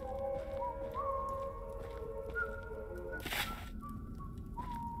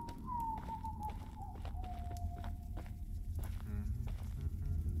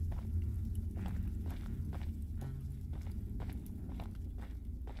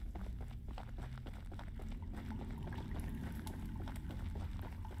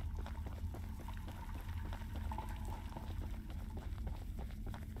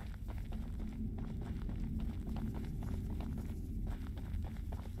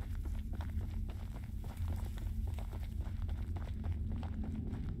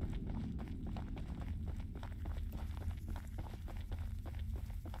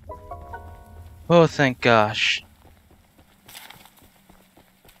 Oh, thank gosh.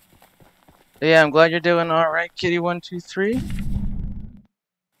 Yeah, I'm glad you're doing alright, Kitty123.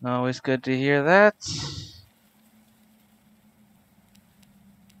 Always good to hear that.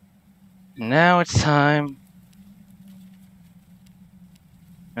 Now it's time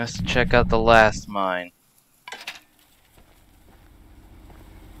for us to check out the last mine.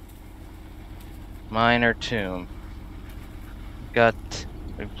 Miner tomb. Got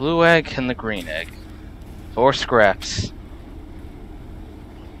the blue egg and the green egg. 4 scraps.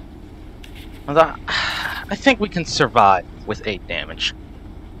 I think we can survive with 8 damage.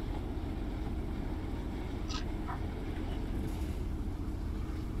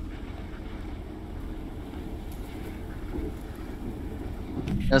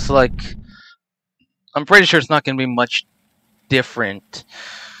 It's like, I'm pretty sure it's not going to be much different.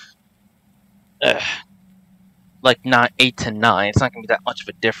 Like not 8 to 9. It's not going to be that much of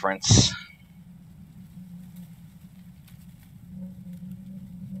a difference.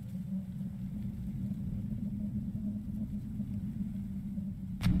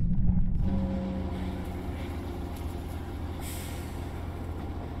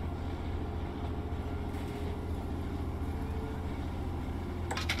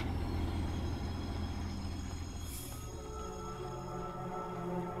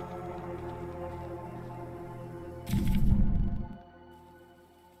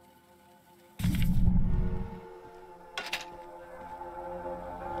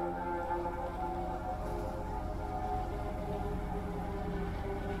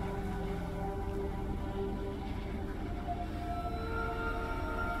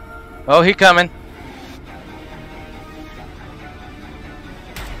 Oh, he coming.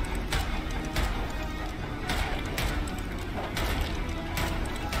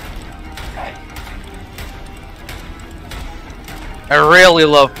 I really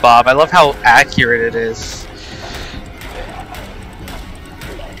love Bob. I love how accurate it is.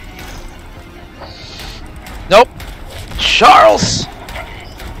 Nope. Charles!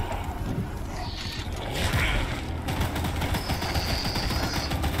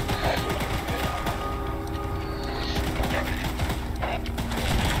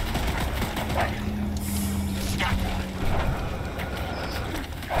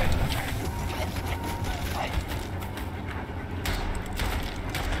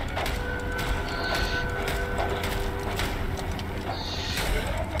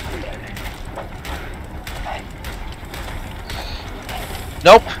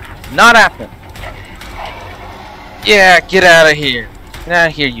 Nope, not happening. Yeah, get out of here. Get out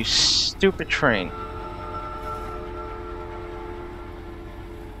of here, you stupid train.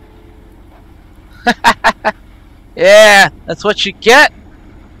 Yeah, that's what you get.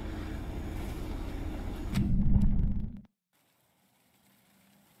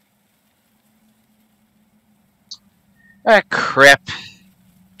 Ah, crap.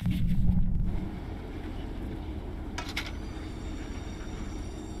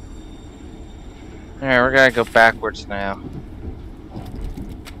 Alright, we're gonna go backwards now.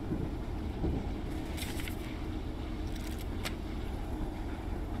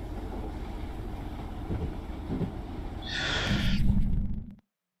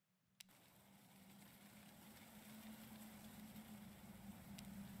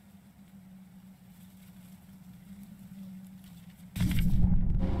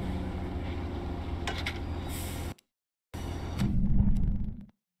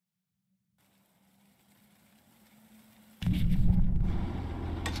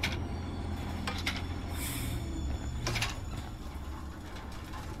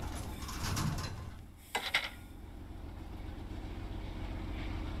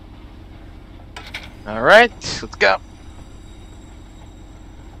 Alright, let's go.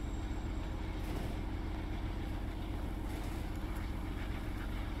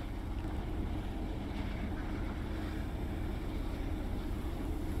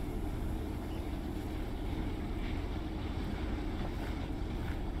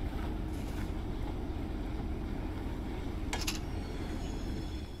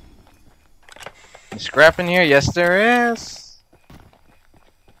 Scrap in here? Yes, there is.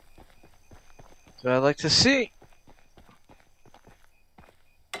 So I'd like to see.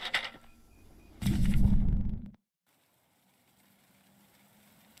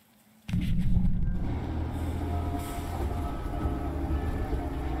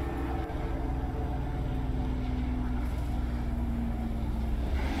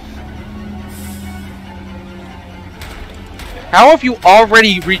 How have you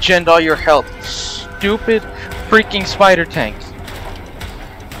already regened all your health? Stupid freaking spider tanks.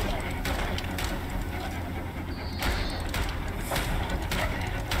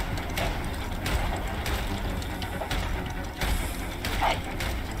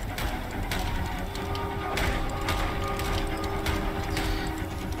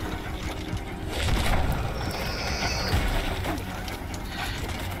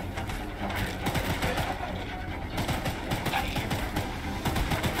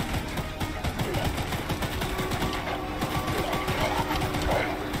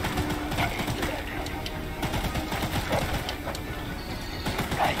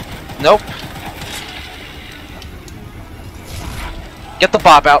 Nope. Get the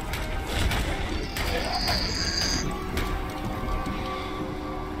bob out.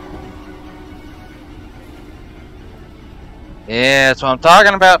 Yeah, that's what I'm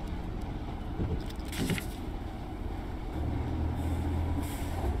talking about.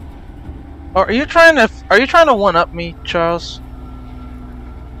 Oh, are you trying to one up me, Charles?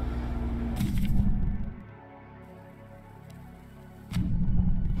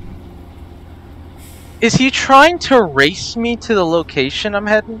 Is he trying to race me to the location I'm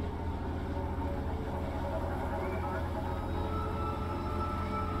heading?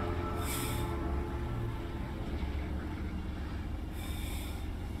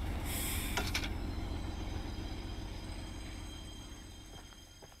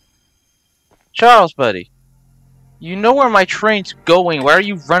 Charles, buddy. You know where my train's going. Why are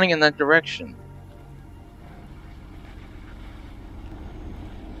you running in that direction?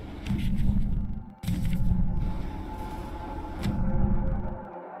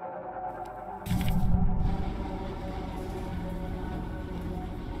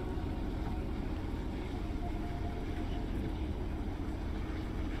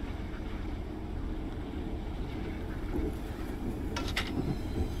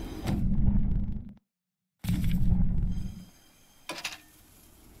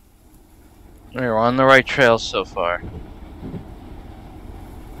 We're on the right trail so far.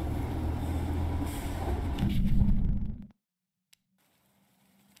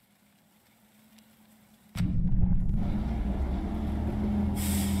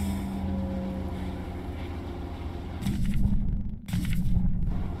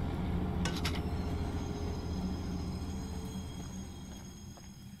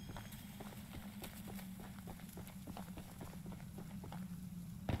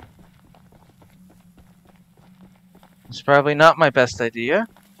 It's probably not my best idea.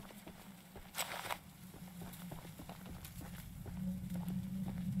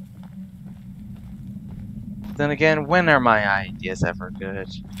 Then again, when are my ideas ever good?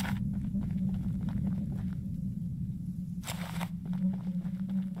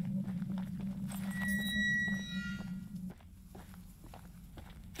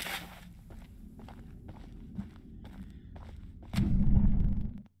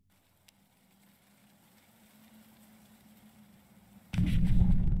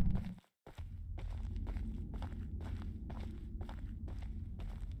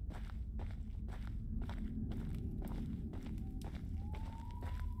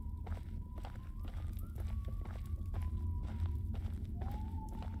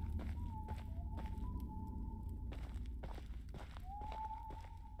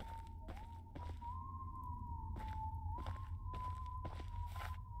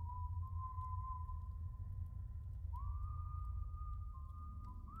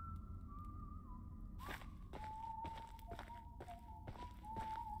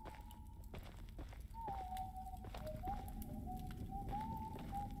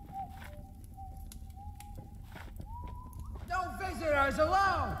 No visitors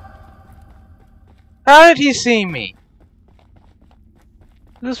allowed! How did he see me?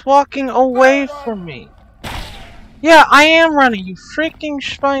 He was walking away from me. Yeah, I am running, you freaking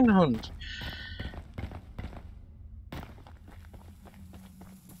Schweinhund.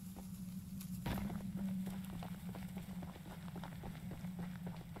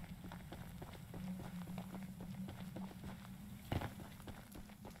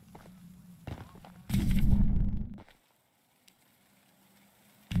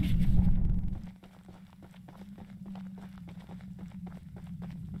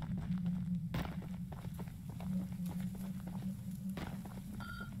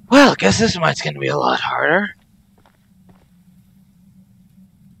 Well, guess this one's gonna be a lot harder.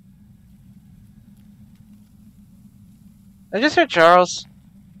 I just heard Charles.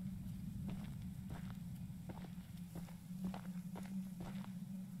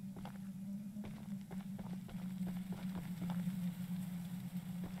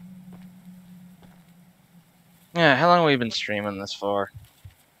 Yeah, how long have we been streaming this for?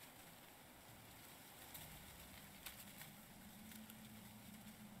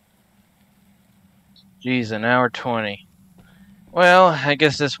 Geez, an hour 20. Well, I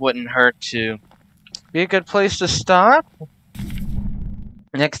guess this wouldn't hurt to be a good place to stop.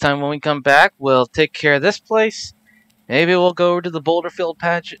 Next time when we come back, we'll take care of this place. Maybe we'll go over to the Boulderfield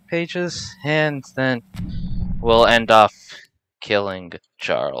pages, and then we'll end off killing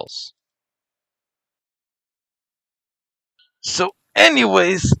Charles. So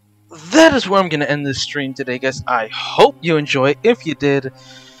anyways, that is where I'm going to end this stream today, guys. I hope you enjoy. If you did,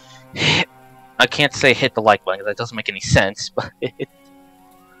 I can't say hit the like button, that doesn't make any sense, but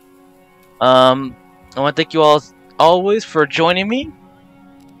I want to thank you all as always for joining me.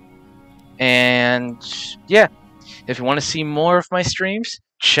 And yeah, if you want to see more of my streams,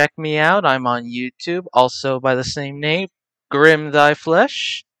 check me out. I'm on YouTube, also by the same name, Grim Thy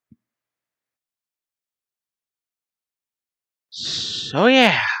Flesh. So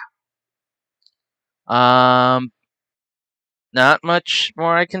yeah, not much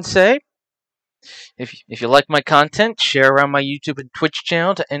more I can say. If you like my content, share around my YouTube and Twitch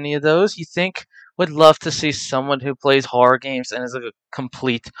channel to any of those you think would love to see someone who plays horror games and is a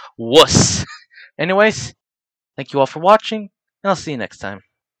complete wuss. Anyways, thank you all for watching, and I'll see you next time.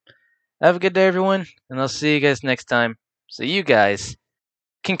 Have a good day, everyone, and I'll see you guys next time, so you guys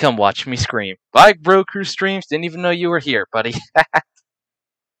can come watch me scream. Bye, Bro Crew Streams. Didn't even know you were here, buddy.